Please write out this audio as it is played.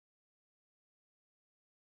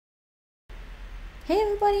Hey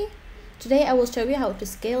everybody! Today I will show you how to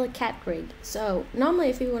scale a cat rig. So normally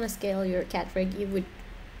if you want to scale your cat rig, you would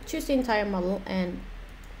choose the entire model and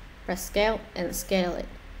press scale and scale it.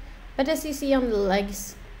 But as you see on the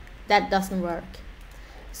legs, that doesn't work.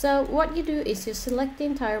 So what you do is you select the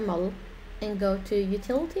entire model and go to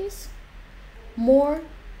Utilities, More,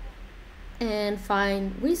 and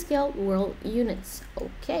find Rescale World Units.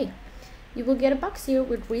 Okay, you will get a box here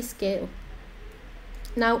with Rescale.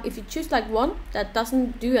 Now if you choose like 1, that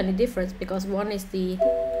doesn't do any difference because 1 is the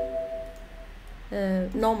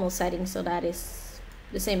normal setting, so that is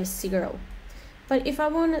the same as 0. But if I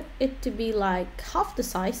wanted it to be like half the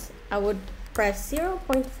size, I would press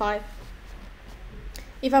 0.5.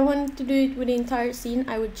 If I wanted to do it with the entire scene,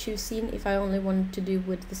 I would choose scene. If I only wanted to do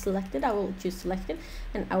with the selected, I will choose selected,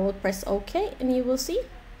 and I will press OK, and you will see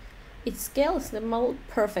it scales the model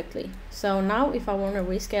perfectly. So now if I want to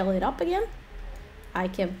rescale it up again, I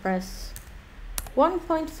can press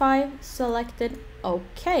 1.5, selected,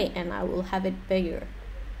 OK, and I will have it bigger.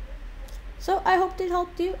 So I hope it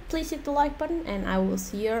helped you. Please hit the like button and I will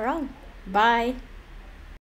see you around. Bye!